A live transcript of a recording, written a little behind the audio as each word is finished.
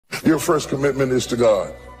Your first commitment is to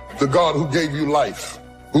God. The God who gave you life,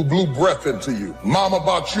 who blew breath into you. Mama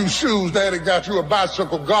bought you shoes, daddy got you a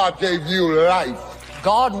bicycle. God gave you life.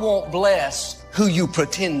 God won't bless who you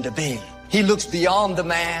pretend to be. He looks beyond the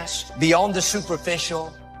mask, beyond the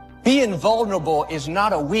superficial. Being vulnerable is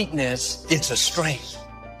not a weakness, it's a strength.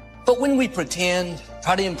 But when we pretend,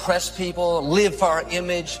 try to impress people, live for our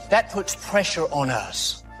image, that puts pressure on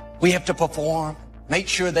us. We have to perform, make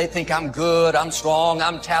sure they think I'm good, I'm strong,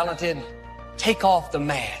 I'm talented. Take off the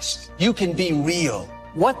mask. You can be real.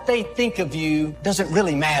 What they think of you doesn't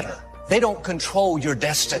really matter. They don't control your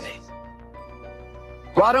destiny.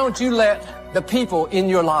 Why don't you let the people in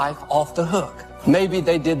your life off the hook? Maybe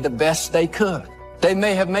they did the best they could. They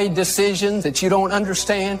may have made decisions that you don't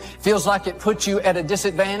understand, feels like it puts you at a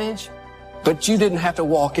disadvantage, but you didn't have to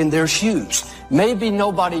walk in their shoes. Maybe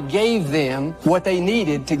nobody gave them what they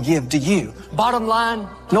needed to give to you. Bottom line,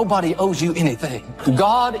 nobody owes you anything.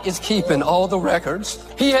 God is keeping all the records.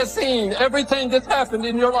 He has seen everything that's happened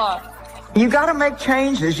in your life. You got to make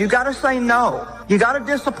changes. You got to say no. You got to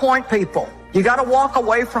disappoint people. You got to walk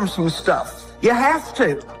away from some stuff. You have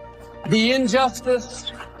to. The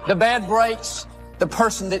injustice, the bad breaks, the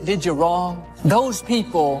person that did you wrong, those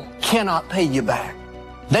people cannot pay you back.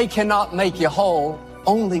 They cannot make you whole.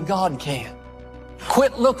 Only God can.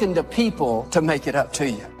 Quit looking to people to make it up to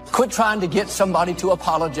you. Quit trying to get somebody to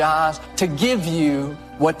apologize, to give you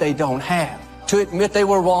what they don't have, to admit they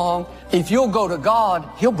were wrong. If you'll go to God,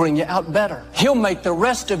 He'll bring you out better. He'll make the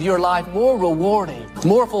rest of your life more rewarding,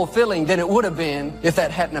 more fulfilling than it would have been if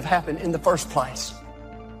that hadn't have happened in the first place.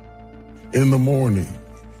 In the morning,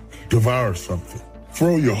 devour something.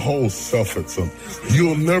 Throw your whole self at something.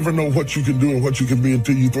 You'll never know what you can do and what you can be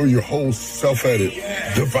until you throw your whole self at it.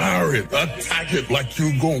 Devour it. Attack it like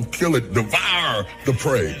you're going to kill it. Devour the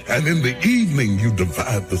prey. And in the evening, you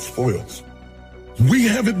divide the spoils. We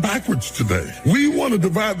have it backwards today. We want to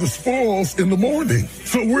divide the spoils in the morning.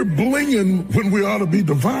 So we're blinging when we ought to be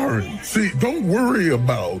devouring. See, don't worry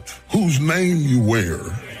about whose name you wear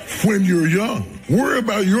when you're young. Worry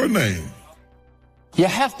about your name. You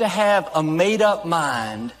have to have a made-up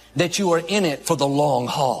mind that you are in it for the long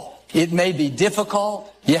haul. It may be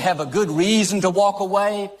difficult. You have a good reason to walk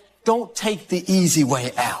away. Don't take the easy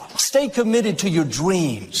way out. Stay committed to your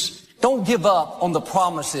dreams. Don't give up on the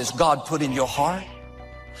promises God put in your heart.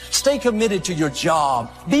 Stay committed to your job.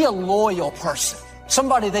 Be a loyal person.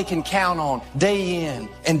 Somebody they can count on day in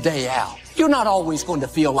and day out. You're not always going to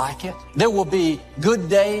feel like it. There will be good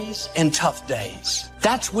days and tough days.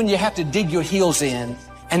 That's when you have to dig your heels in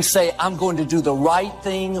and say, I'm going to do the right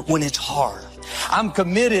thing when it's hard. I'm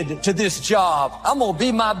committed to this job. I'm going to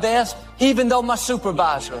be my best, even though my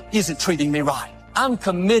supervisor isn't treating me right. I'm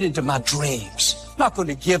committed to my dreams. I'm not going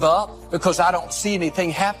to give up because I don't see anything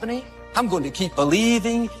happening. I'm going to keep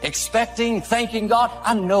believing, expecting, thanking God.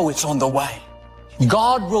 I know it's on the way.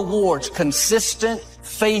 God rewards consistent,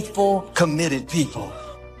 faithful, committed people.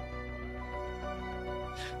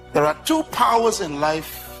 There are two powers in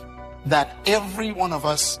life that every one of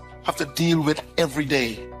us have to deal with every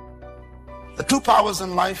day. The two powers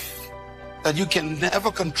in life that you can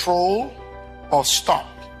never control or stop.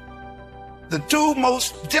 The two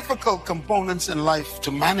most difficult components in life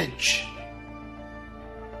to manage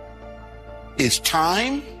is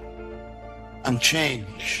time and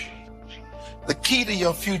change. The key to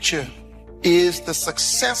your future is the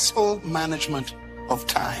successful management of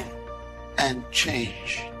time and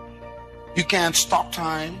change. You can't stop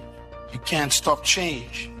time. You can't stop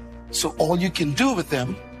change. So all you can do with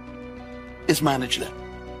them is manage them.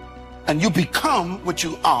 And you become what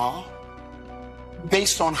you are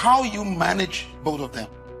based on how you manage both of them.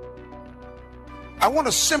 I want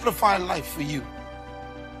to simplify life for you.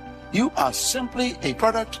 You are simply a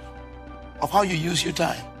product of how you use your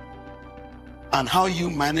time and how you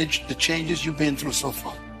manage the changes you've been through so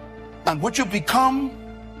far. And what you become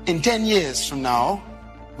in 10 years from now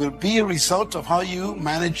will be a result of how you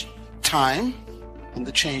manage time and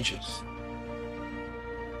the changes.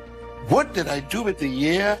 What did I do with the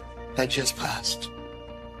year that just passed?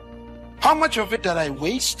 How much of it did I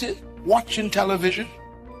waste watching television,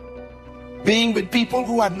 being with people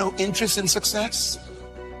who had no interest in success,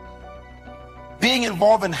 being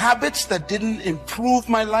involved in habits that didn't improve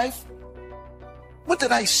my life? What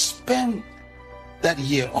did I spend that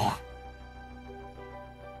year on?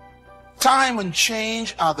 Time and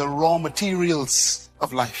change are the raw materials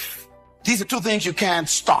of life. These are two things you can't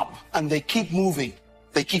stop, and they keep moving.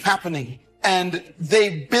 They keep happening, and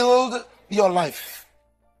they build your life.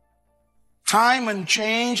 Time and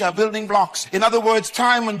change are building blocks. In other words,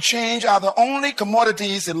 time and change are the only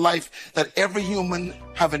commodities in life that every human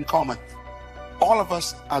have in common. All of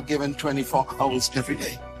us are given 24 hours every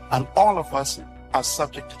day, and all of us are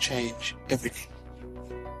subject to change every day.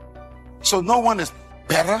 So no one is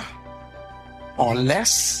better or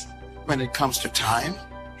less when it comes to time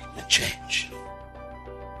and change.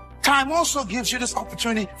 Time also gives you this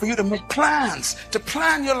opportunity for you to make plans, to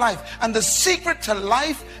plan your life. And the secret to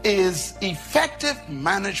life is effective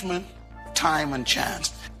management, time and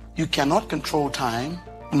chance. You cannot control time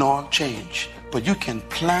nor change, but you can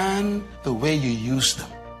plan the way you use them.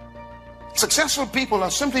 Successful people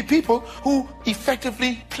are simply people who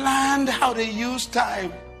effectively planned how they use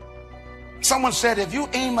time. Someone said, if you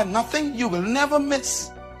aim at nothing, you will never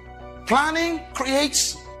miss. Planning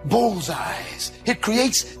creates bullseyes. It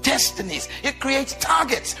creates destinies. It creates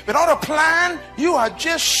targets. Without a plan, you are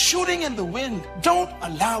just shooting in the wind. Don't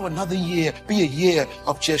allow another year be a year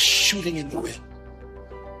of just shooting in the wind.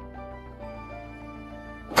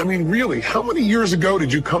 I mean, really, how many years ago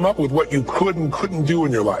did you come up with what you could and couldn't do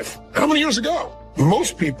in your life? How many years ago?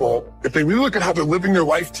 Most people, if they really look at how they're living their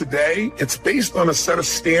life today, it's based on a set of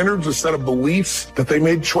standards, a set of beliefs that they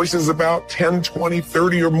made choices about 10, 20,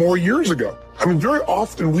 30 or more years ago. I mean, very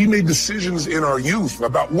often we made decisions in our youth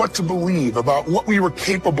about what to believe, about what we were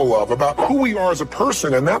capable of, about who we are as a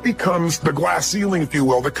person, and that becomes the glass ceiling, if you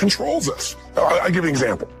will, that controls us. I'll give you an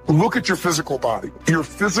example. Look at your physical body. Your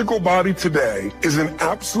physical body today is an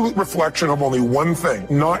absolute reflection of only one thing,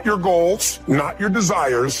 not your goals, not your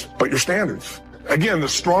desires, but your standards. Again, the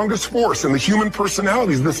strongest force in the human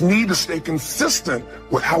personality is this need to stay consistent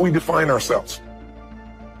with how we define ourselves.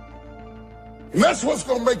 And that's what's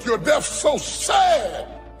going to make your death so sad,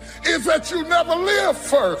 is that you never live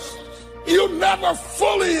first. You never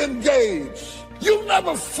fully engaged. You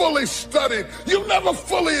never fully studied. You never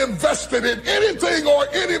fully invested in anything or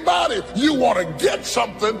anybody. You want to get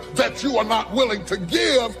something that you are not willing to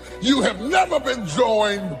give. You have never been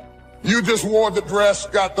joined. You just wore the dress,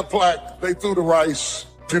 got the plaque, they threw the rice,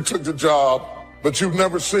 you took the job, but you've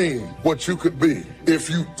never seen what you could be if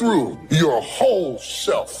you threw your whole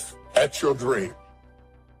self at your dream.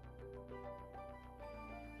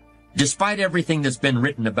 Despite everything that's been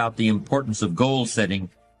written about the importance of goal setting,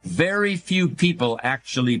 very few people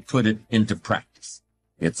actually put it into practice.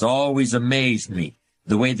 It's always amazed me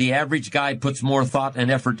the way the average guy puts more thought and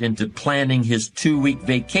effort into planning his 2-week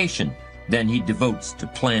vacation than he devotes to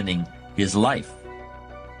planning his life.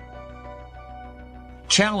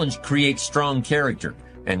 Challenge creates strong character,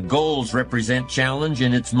 and goals represent challenge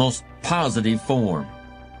in its most positive form.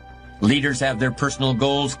 Leaders have their personal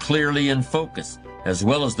goals clearly in focus, as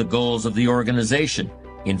well as the goals of the organization.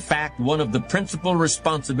 In fact, one of the principal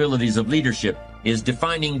responsibilities of leadership is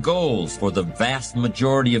defining goals for the vast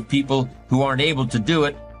majority of people who aren't able to do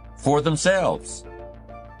it for themselves.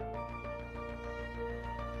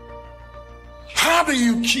 How do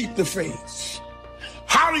you keep the faith?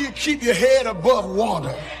 How do you keep your head above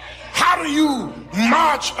water? How do you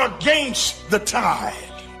march against the tide?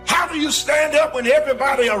 How do you stand up when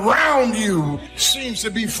everybody around you seems to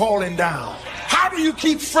be falling down? How do you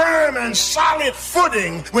keep firm and solid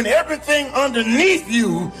footing when everything underneath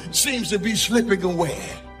you seems to be slipping away?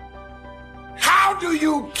 How do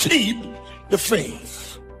you keep the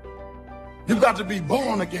faith? You've got to be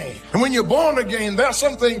born again. And when you're born again, there are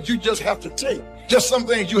some things you just have to take. Just some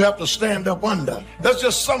things you have to stand up under. There's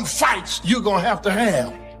just some fights you're going to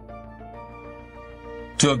have.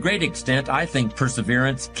 To a great extent, I think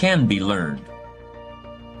perseverance can be learned.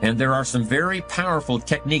 And there are some very powerful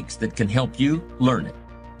techniques that can help you learn it.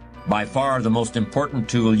 By far the most important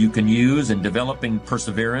tool you can use in developing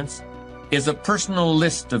perseverance is a personal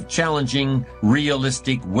list of challenging,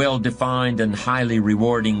 realistic, well-defined, and highly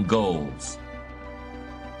rewarding goals.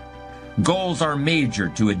 Goals are major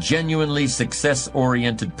to a genuinely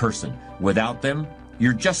success-oriented person. Without them,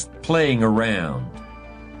 you're just playing around.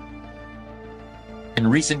 In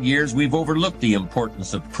recent years, we've overlooked the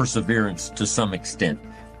importance of perseverance to some extent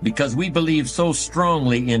because we believe so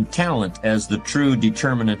strongly in talent as the true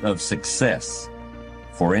determinant of success.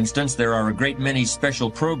 For instance, there are a great many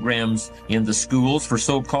special programs in the schools for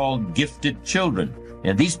so-called gifted children,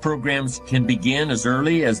 and these programs can begin as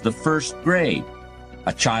early as the first grade.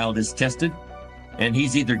 A child is tested, and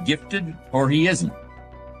he's either gifted or he isn't.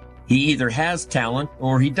 He either has talent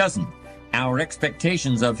or he doesn't. Our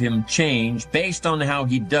expectations of him change based on how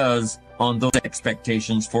he does on those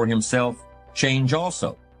expectations for himself change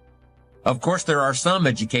also. Of course, there are some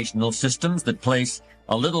educational systems that place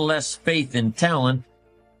a little less faith in talent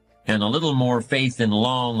and a little more faith in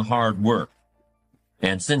long, hard work.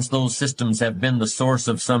 And since those systems have been the source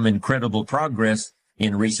of some incredible progress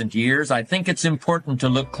in recent years, I think it's important to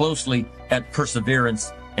look closely at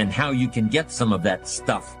perseverance and how you can get some of that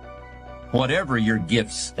stuff whatever your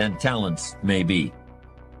gifts and talents may be.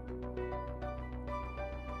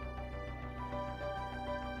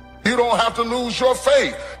 You don't have to lose your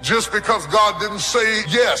faith just because God didn't say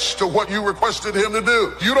yes to what you requested him to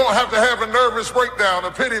do. You don't have to have a nervous breakdown,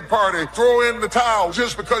 a pity party, throw in the towel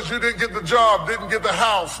just because you didn't get the job, didn't get the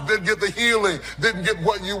house, didn't get the healing, didn't get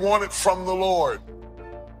what you wanted from the Lord.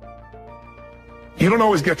 You don't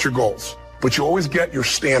always get your goals, but you always get your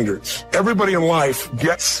standards. Everybody in life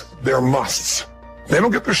gets their musts. They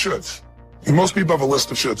don't get their shoulds. Most people have a list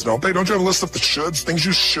of shoulds, don't they? Don't you have a list of the shoulds, things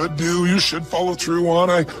you should do, you should follow through on?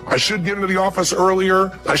 I should get into the office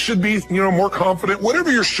earlier. I should be, more confident.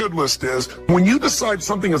 Whatever your should list is, when you decide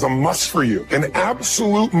something is a must for you, an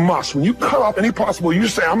absolute must, when you cut off any possible, you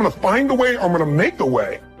say, I'm going to find a way, or I'm going to make the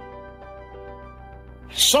way.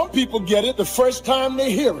 Some people get it the first time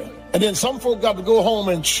they hear it. And then some folk got to go home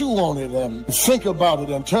and chew on it and think about it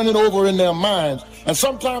and turn it over in their minds. And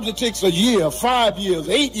sometimes it takes a year, 5 years,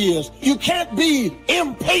 8 years. You can't be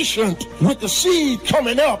impatient with the seed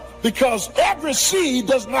coming up because every seed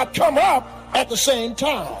does not come up at the same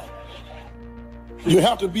time. You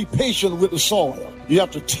have to be patient with the soil. You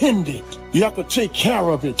have to tend it. You have to take care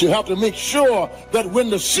of it. You have to make sure that when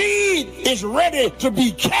the seed is ready to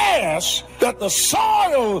be cast, that the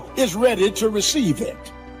soil is ready to receive it.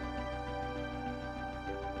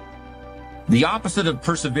 The opposite of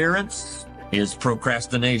perseverance is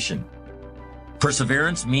procrastination.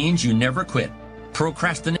 Perseverance means you never quit.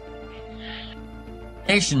 Procrastination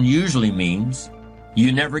usually means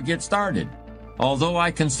you never get started. Although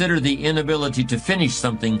I consider the inability to finish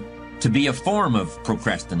something to be a form of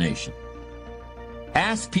procrastination.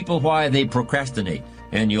 Ask people why they procrastinate,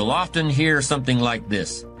 and you'll often hear something like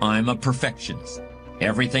this: I'm a perfectionist.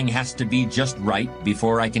 Everything has to be just right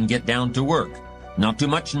before I can get down to work. Not too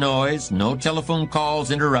much noise, no telephone calls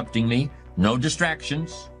interrupting me, no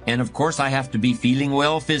distractions. And of course I have to be feeling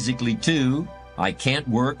well physically too. I can't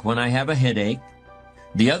work when I have a headache.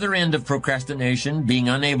 The other end of procrastination, being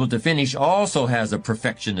unable to finish, also has a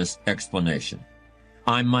perfectionist explanation.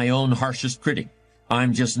 I'm my own harshest critic.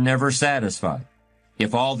 I'm just never satisfied.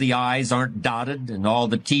 If all the I's aren't dotted and all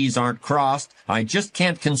the T's aren't crossed, I just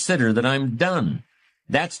can't consider that I'm done.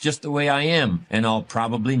 That's just the way I am, and I'll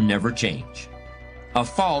probably never change. A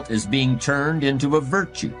fault is being turned into a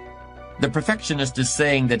virtue. The perfectionist is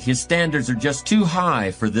saying that his standards are just too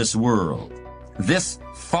high for this world. This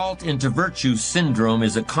fault into virtue syndrome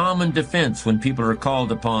is a common defense when people are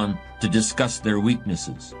called upon to discuss their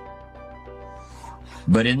weaknesses.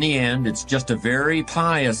 But in the end, it's just a very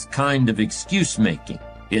pious kind of excuse-making.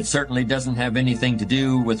 It certainly doesn't have anything to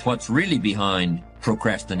do with what's really behind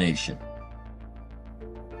procrastination.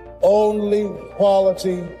 Only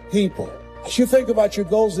quality people. As you think about your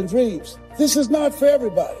goals and dreams, this is not for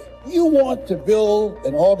everybody. You want to build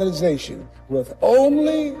an organization with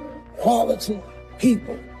only quality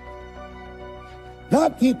people.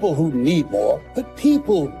 Not people who need more, but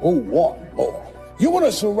people who want more. You want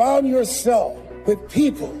to surround yourself with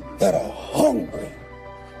people that are hungry.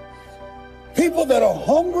 People that are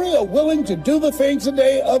hungry are willing to do the things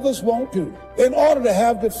today others won't do in order to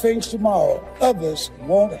have the things tomorrow others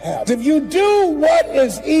won't have. If you do what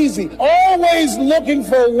is easy, always looking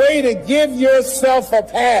for a way to give yourself a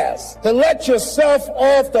pass, to let yourself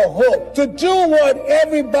off the hook, to do what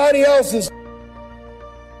everybody else is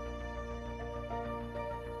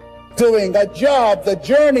doing, a job, the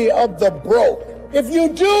journey of the broke. If you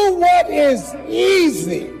do what is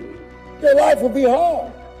easy, your life will be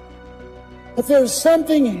hard. But there's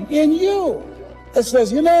something in you that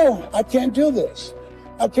says, I can't do this.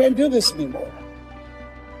 I can't do this anymore.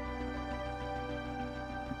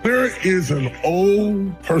 There is an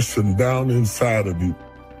old person down inside of you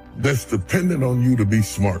that's dependent on you to be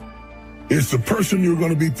smart. It's the person you're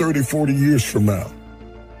going to be 30, 40 years from now.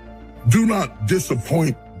 Do not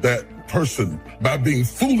disappoint that person by being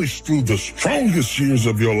foolish through the strongest years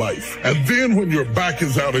of your life. And then when your back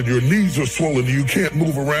is out and your knees are swollen and you can't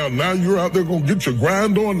move around, now you're out there going to get your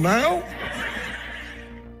grind on now?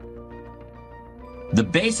 The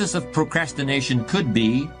basis of procrastination could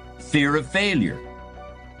be fear of failure.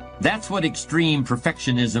 That's what extreme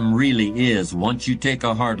perfectionism really is once you take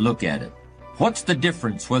a hard look at it. What's the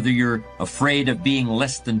difference whether you're afraid of being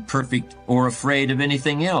less than perfect or afraid of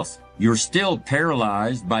anything else? You're still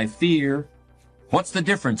paralyzed by fear. What's the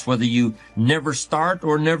difference whether you never start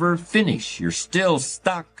or never finish? You're still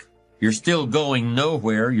stuck. You're still going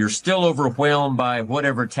nowhere. You're still overwhelmed by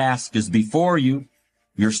whatever task is before you.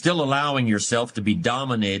 You're still allowing yourself to be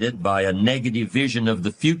dominated by a negative vision of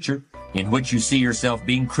the future in which you see yourself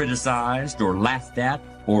being criticized or laughed at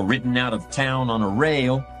or written out of town on a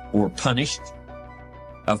rail or punished.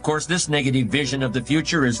 Of course, this negative vision of the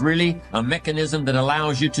future is really a mechanism that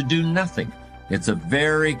allows you to do nothing. It's a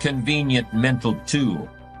very convenient mental tool.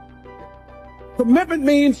 Commitment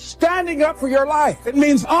means standing up for your life. It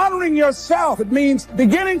means honoring yourself. It means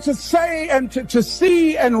beginning to say and to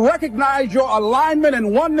see and recognize your alignment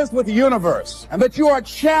and oneness with the universe, and that you are a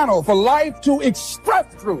channel for life to express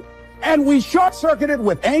through. And we short-circuit it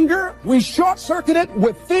with anger. We short-circuit it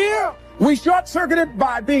with fear. We short-circuit it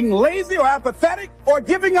by being lazy or apathetic or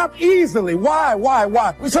giving up easily. Why?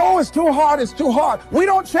 We say, oh, it's too hard, it's too hard. We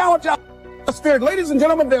don't challenge our spirit. Ladies and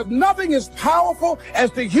gentlemen, there's nothing as powerful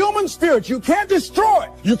as the human spirit. You can't destroy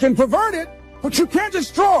it. You can pervert it, but you can't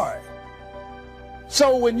destroy it.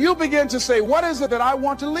 So when you begin to say, what is it that I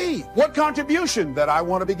want to leave? What contribution that I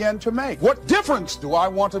want to begin to make? What difference do I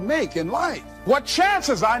want to make in life? What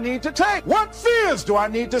chances I need to take? What fears do I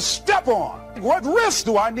need to step on? What risks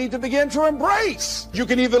do I need to begin to embrace? You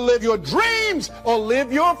can either live your dreams or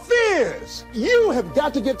live your fears. You have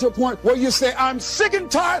got to get to a point where you say, I'm sick and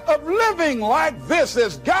tired of living like this.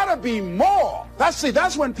 There's got to be more.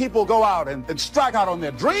 That's when people go out and strike out on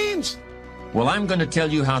their dreams. Well, I'm going to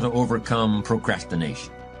tell you how to overcome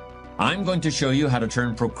procrastination. I'm going to show you how to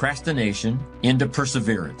turn procrastination into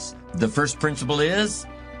perseverance. The first principle is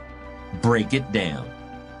break it down.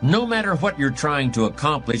 No matter what you're trying to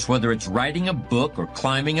accomplish, whether it's writing a book or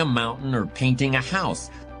climbing a mountain or painting a house,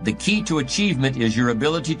 the key to achievement is your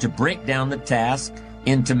ability to break down the task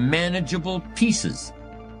into manageable pieces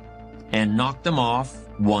and knock them off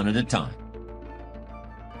one at a time.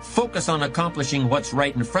 Focus on accomplishing what's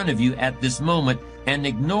right in front of you at this moment and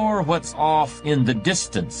ignore what's off in the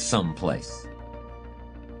distance someplace.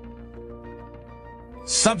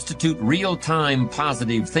 Substitute real-time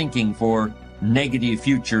positive thinking for negative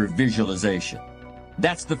future visualization.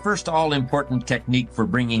 That's the first all-important technique for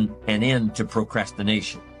bringing an end to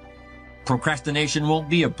procrastination. Procrastination won't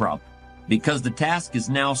be a problem because the task is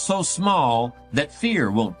now so small that fear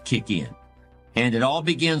won't kick in. And it all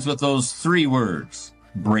begins with those 3 words.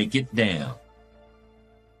 Break it down.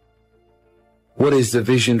 What is the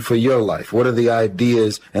vision for your life? What are the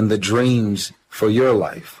ideas and the dreams for your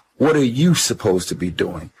life? What are you supposed to be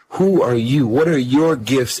doing? Who are you? What are your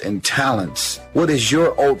gifts and talents? What is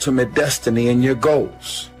your ultimate destiny and your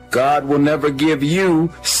goals? God will never give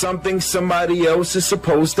you something somebody else is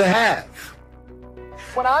supposed to have.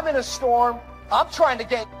 When I'm in a storm, I'm trying to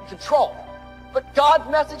gain control. But God's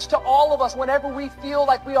message to all of us whenever we feel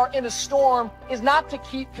like we are in a storm is not to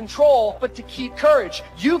keep control, but to keep courage.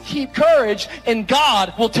 You keep courage and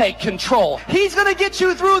God will take control. He's going to get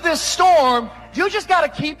you through this storm. You just got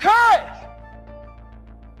to keep courage.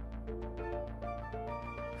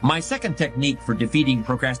 My second technique for defeating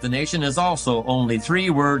procrastination is also only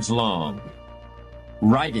 3 words long.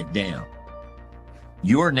 Write it down.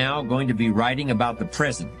 You're now going to be writing about the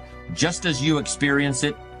present, just as you experience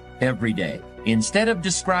it every day. Instead of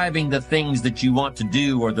describing the things that you want to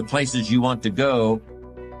do or the places you want to go,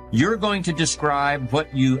 you're going to describe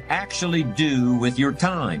what you actually do with your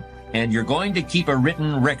time, and you're going to keep a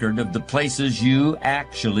written record of the places you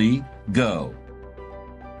actually go.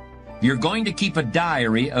 You're going to keep a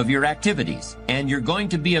diary of your activities, and you're going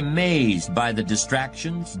to be amazed by the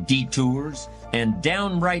distractions, detours, and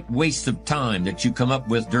downright wastes of time that you come up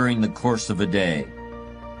with during the course of a day.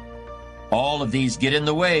 All of these get in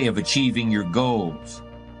the way of achieving your goals.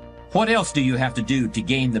 What else do you have to do to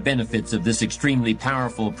gain the benefits of this extremely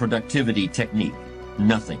powerful productivity technique?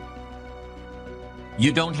 Nothing.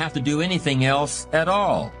 You don't have to do anything else at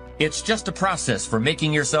all. It's just a process for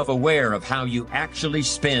making yourself aware of how you actually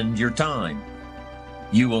spend your time.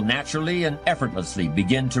 You will naturally and effortlessly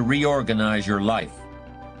begin to reorganize your life.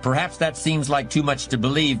 Perhaps that seems like too much to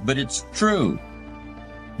believe, but it's true.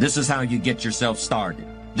 This is how you get yourself started.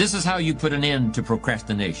 This is how you put an end to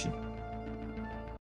procrastination.